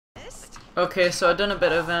Okay, so I've done a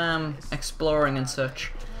bit of exploring and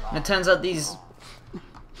such, and it turns out these,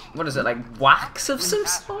 what is it, like wax of some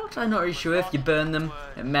sort? I'm not really sure. If you burn them,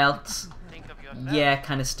 it melts. Yeah,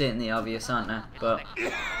 kind of stating the obvious, aren't I? But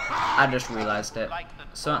I just realised it.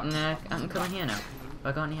 So I can come in here now. Have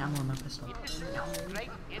I got any ammo on my pistol? No.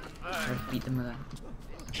 I've beat them with that.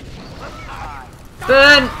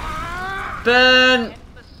 Burn! Burn!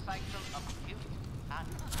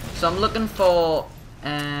 So I'm looking for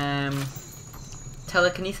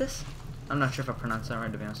telekinesis. I'm not sure if I pronounced that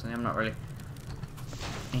right, to be honest with you. I'm not really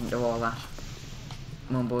into all that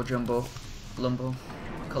mumbo jumbo, lumbo,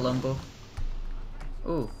 columbo.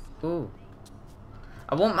 Ooh, ooh.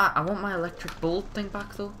 I want my electric bulb thing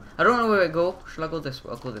back though. I don't know where to go. Shall I go this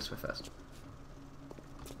way? I'll go this way first.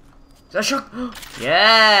 Is that shock?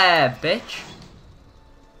 Yeah, bitch.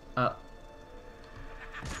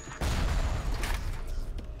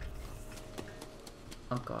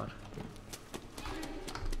 Oh god.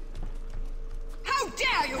 How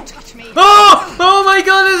dare you touch me! Oh! Oh my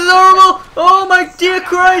god, this is horrible! Oh my dear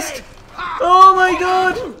Christ! Oh my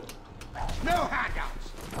god! No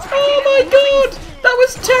handouts! Oh my god! That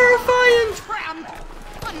was terrifying!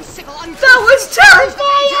 That was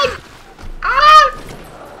terrifying! Ah!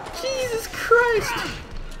 Jesus Christ!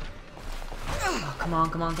 Oh, come on,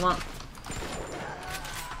 come on, come on.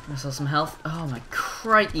 I saw some health. Oh my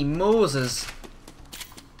crikey Moses!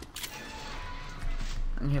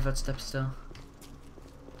 I can hear footsteps still.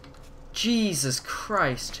 Jesus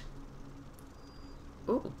Christ!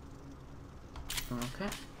 Ooh. Okay.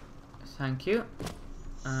 Thank you.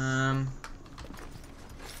 I'm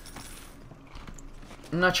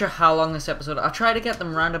not sure how long this episode. I'll try to get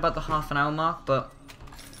them round about the half-an-hour mark, but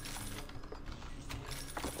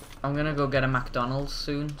I'm gonna go get a McDonald's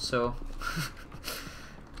soon, so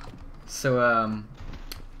this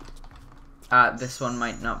one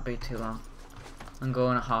might not be too long. I'm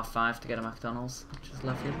going at 5:30 to get a McDonald's, which is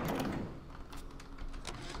lovely.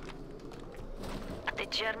 At the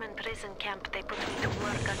German prison camp, they put me to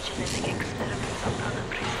work on genetic experiments on other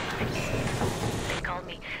prisoners. They call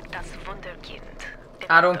me Das Wunderkind.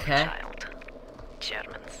 I don't care. Child.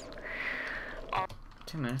 Germans.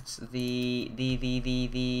 2 minutes.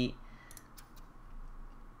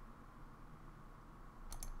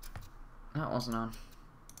 That wasn't on.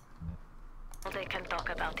 All they can talk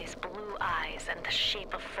about is blue eyes and the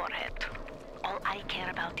shape of forehead. All I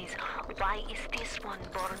care about is why is this one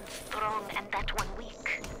born strong and that one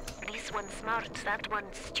weak? This one smart, that one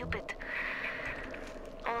stupid.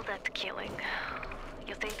 All that killing.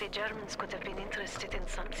 You think the Germans could have been interested in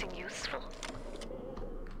something useful?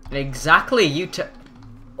 Exactly,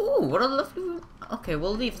 Ooh, what a lovely room. Okay,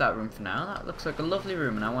 we'll leave that room for now. That looks like a lovely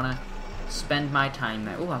room and I want to spend my time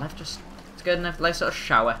there. Ooh, I'll have just... It's good enough. Nice little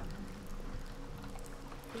shower.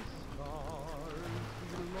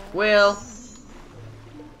 Whale.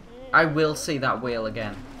 I will see that whale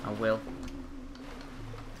again. I will.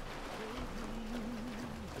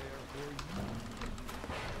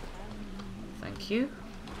 Thank you.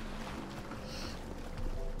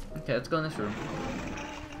 Okay, let's go in this room.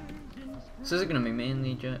 So is it going to be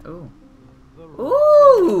mainly just... Ooh.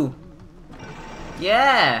 Ooh!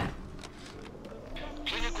 Yeah!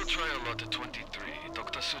 Clinical trial lot 23,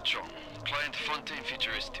 Dr. Suchong, client Fontaine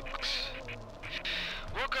Futuristics.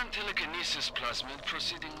 Work on telekinesis plasmid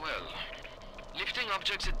proceeding well. Lifting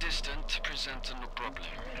objects at distance presents no problem.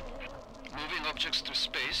 Moving objects through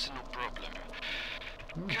space, no problem.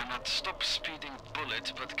 Cannot stop speeding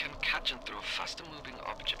bullet, but can catch and throw faster moving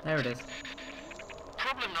objects. There it is.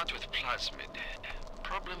 Problem not with plasmid.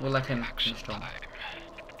 Problem We'll with let him reaction finish time.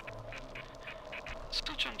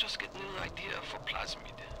 Suchong just get new idea for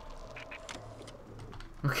plasmid.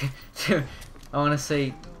 Okay, so I want to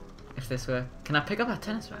see if this works. Can I pick up that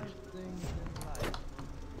tennis racket?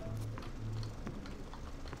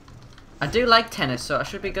 I do like tennis, so I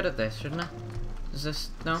should be good at this, shouldn't I? Is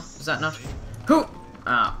this... No? Is that not? Who?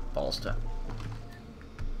 Ah, bolster.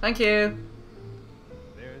 Thank you.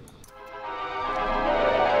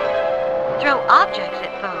 Throw objects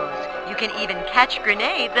at foes. You can even catch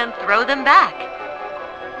grenades and throw them back.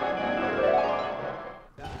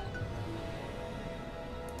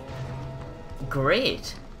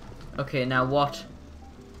 Great. Okay, now what?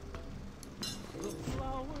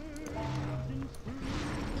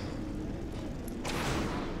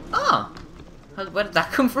 Ah! Where did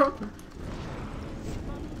that come from?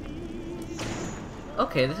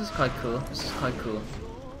 Okay, this is quite cool. This is quite cool.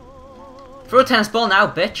 Throw a tennis ball now,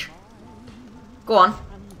 bitch! Go on.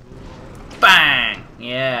 Bang!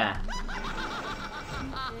 Yeah.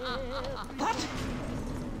 What?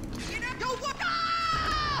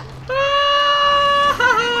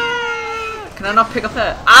 Can I not pick up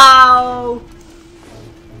her? Ow!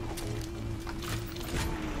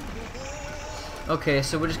 Okay,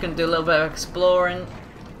 so we're just gonna do a little bit of exploring.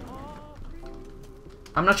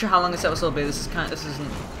 I'm not sure how long this episode will be. This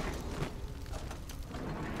isn't,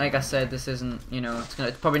 like I said, this isn't, you know, it's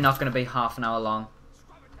probably not gonna be half an hour long.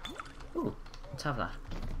 Ooh, let's have that.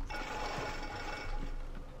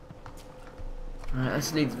 Alright,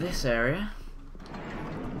 let's leave this area.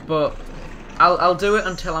 But I'll do it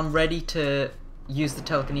until I'm ready to use the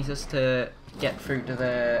telekinesis to get through to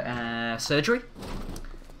the surgery.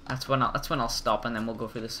 That's when I'll stop, and then we'll go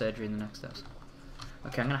through the surgery in the next steps.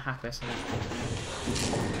 Okay, I'm gonna hack this.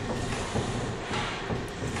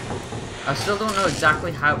 I still don't know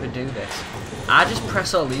exactly how to do this. I just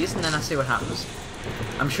press all these and then I see what happens.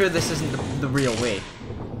 I'm sure this isn't the real way,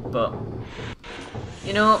 but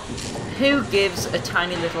you know, who gives a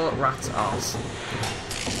tiny little rat's arse?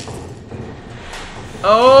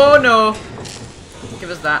 Oh no! Give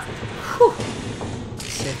us that. Whew.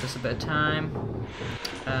 Let's save us a bit of time.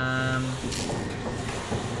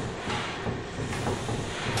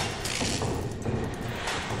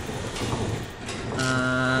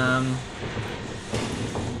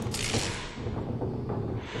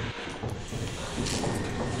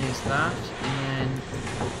 Use that, and then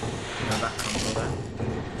no, that can't go there.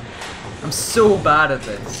 I'm so bad at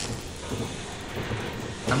this.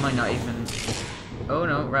 I might not even. Oh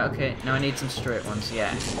no! Right, okay. Now I need some straight ones.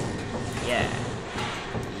 Yeah, yeah,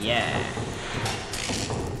 yeah.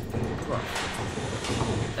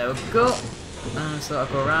 There we go. So I'll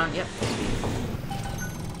go around. Yep.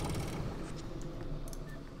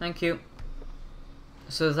 Thank you.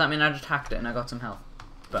 So does that mean I just hacked it and I got some health?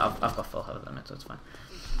 But I've got full health limit, so it's fine.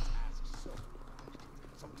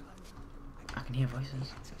 I can hear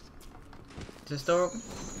voices. Is this door open?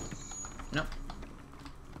 Nope.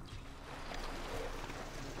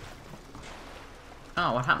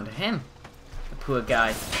 Oh, what happened to him? The poor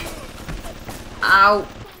guy. Ow!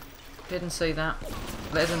 Didn't see that.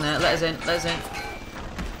 Let us in there, let us in, let us in.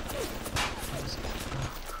 Oh,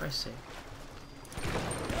 Chrissy.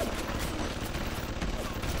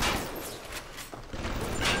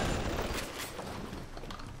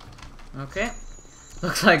 Okay.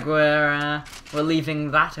 Looks like we're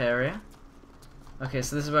leaving that area. Okay,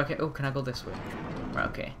 so this is where oh, can I go this way? Right,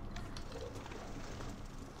 okay.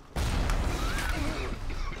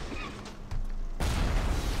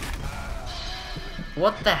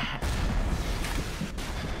 What the heck?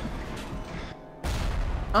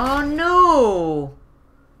 Oh no!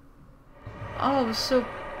 Oh, it was so...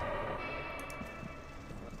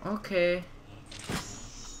 Okay.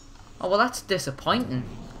 Oh, well that's disappointing.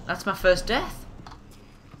 That's my first death.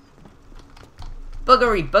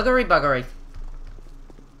 Buggery, buggery, buggery.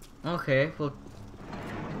 Okay, well...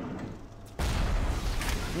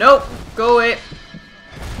 Nope! Go away!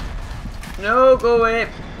 No, go away!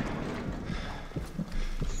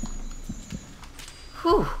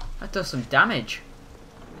 Whew, that does some damage.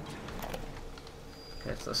 Okay,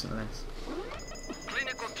 let's listen to this.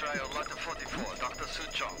 Clinical trial lot 44, Dr.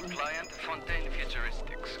 Suchong, client Fontaine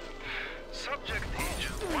Futuristics. Subject age,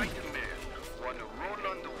 white male, one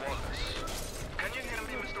Roland Wallace. Can you hear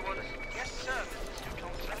me, Mr. Wallace? Yes, sir, Mr.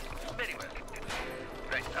 Thompson. Very well.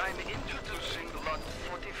 Right, I'm introducing lot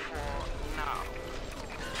 44 now.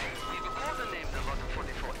 We will call the name the lot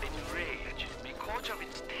 44 Enrage because of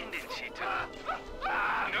its tendency to...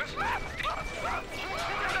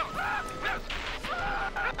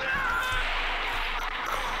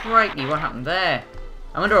 Crikey, what happened there?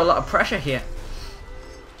 I'm under a lot of pressure here.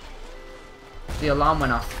 The alarm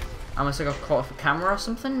went off. I must have got caught off a camera or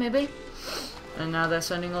something, maybe? And now they're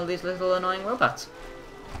sending all these little annoying robots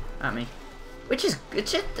at me. Which is,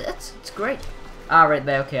 it's great. Ah, right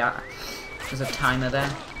there, okay. There's a timer there.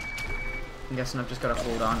 I'm guessing I've just got to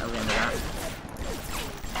hold on till the end of that.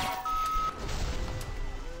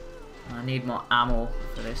 I need more ammo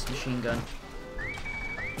for this machine gun.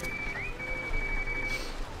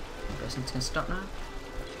 I'm guessing it's going to stop now.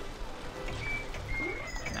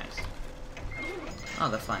 Nice. Oh,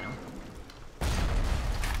 they're flying on.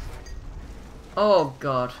 Oh,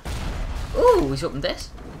 God. Ooh, he's opened this.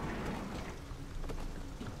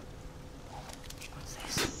 What's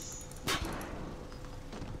this?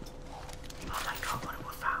 Oh my God, what have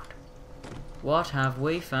we found? What have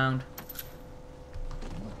we found?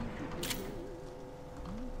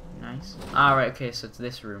 Nice. Alright, okay, so it's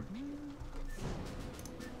this room.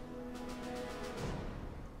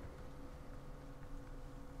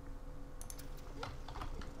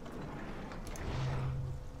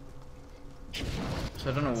 So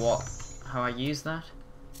I don't know how I use that.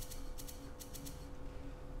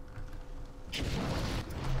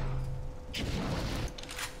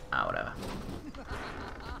 better.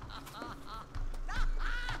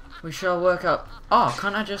 We shall work out. Oh,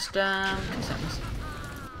 can't I just 2 seconds?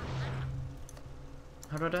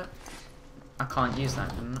 How do I do it? I can't use that,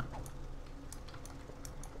 can I?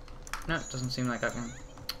 No, it doesn't seem like I can.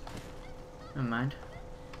 Never mind.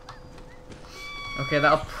 Okay,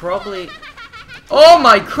 that'll probably. Oh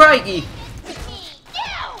my crikey!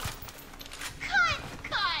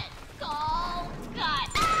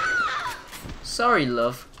 Sorry,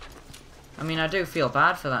 love. I mean, I do feel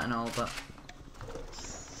bad for that and all, but.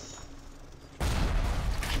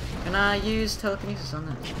 Can I use telekinesis on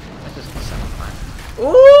this? That doesn't sound fine.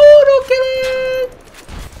 Ooh, don't kill it!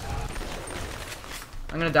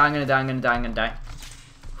 I'm gonna die, I'm gonna die, I'm gonna die, I'm gonna die.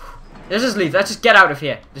 Let's just leave, let's just get out of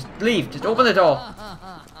here. Just leave, just open the door.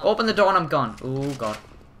 Open the door and I'm gone. Oh god.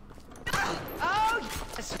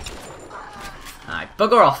 Alright,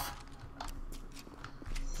 bugger off.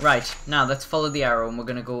 Right, now let's follow the arrow and we're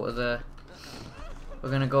gonna go to the...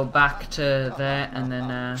 We're gonna go back to there and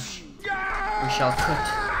then we shall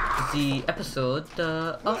cut the episode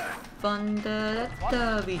off on the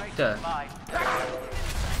Vita.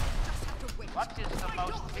 What is the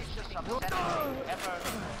most vicious obscenity ever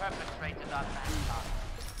perpetrated on mankind?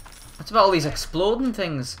 What's about all these exploding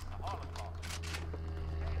things?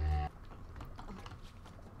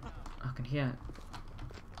 I can hear it.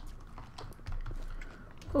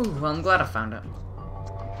 Ooh, well, I'm glad I found it.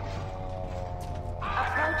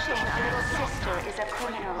 Approaching a little sister is a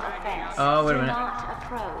criminal offense. Oh, wait a minute. Do not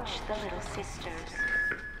approach the little sisters.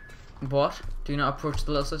 What? Do not approach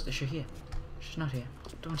the little sister. She's here. She's not here.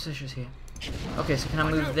 Don't say she's here. Okay, so can I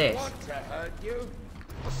move this? I don't want to hurt you,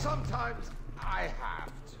 but sometimes I have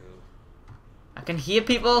to. I can hear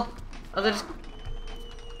people. Oh, they're just...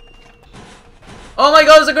 Oh my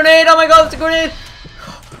god, it's a grenade! Oh my god, it's a grenade!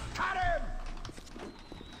 Cut him!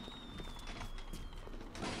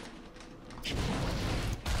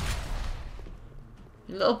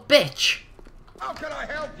 You little bitch! How can I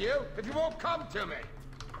help you if you won't come to me?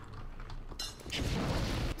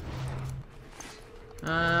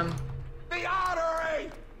 The artery!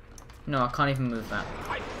 No, I can't even move that.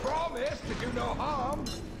 I promise to do no harm.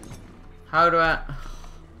 How do I...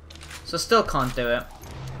 So still can't do it.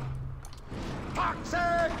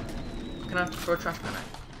 Toxic! Can I throw a trash grenade?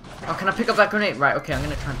 Oh, can I pick up that grenade? Right, okay, I'm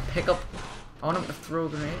gonna try and pick up... I want him to throw a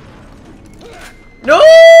grenade. No!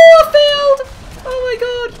 I failed! Oh my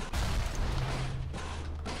god!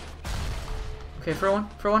 Okay, throw one,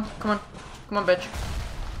 throw one. Come on. Come on, bitch.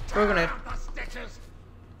 Throw a grenade. The stitches.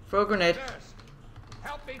 Throw a grenade. Nurse,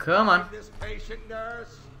 help me Come find on. this patient,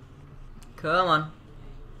 nurse. Come on.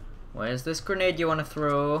 Where's this grenade you want to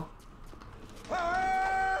throw?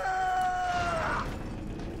 Ah!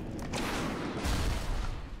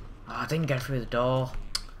 Oh, I didn't get through the door.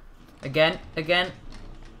 Again, again.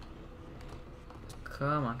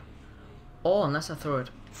 Come on. Oh, unless I throw it.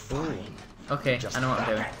 Ooh. Okay, I know what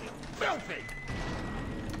I'm doing. Filthy!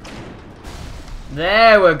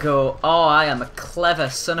 There we go. Oh, I am a clever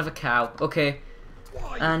son of a cow. Okay.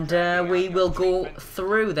 And we will go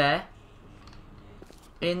through there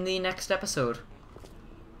in the next episode.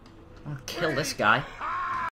 I'll kill this guy.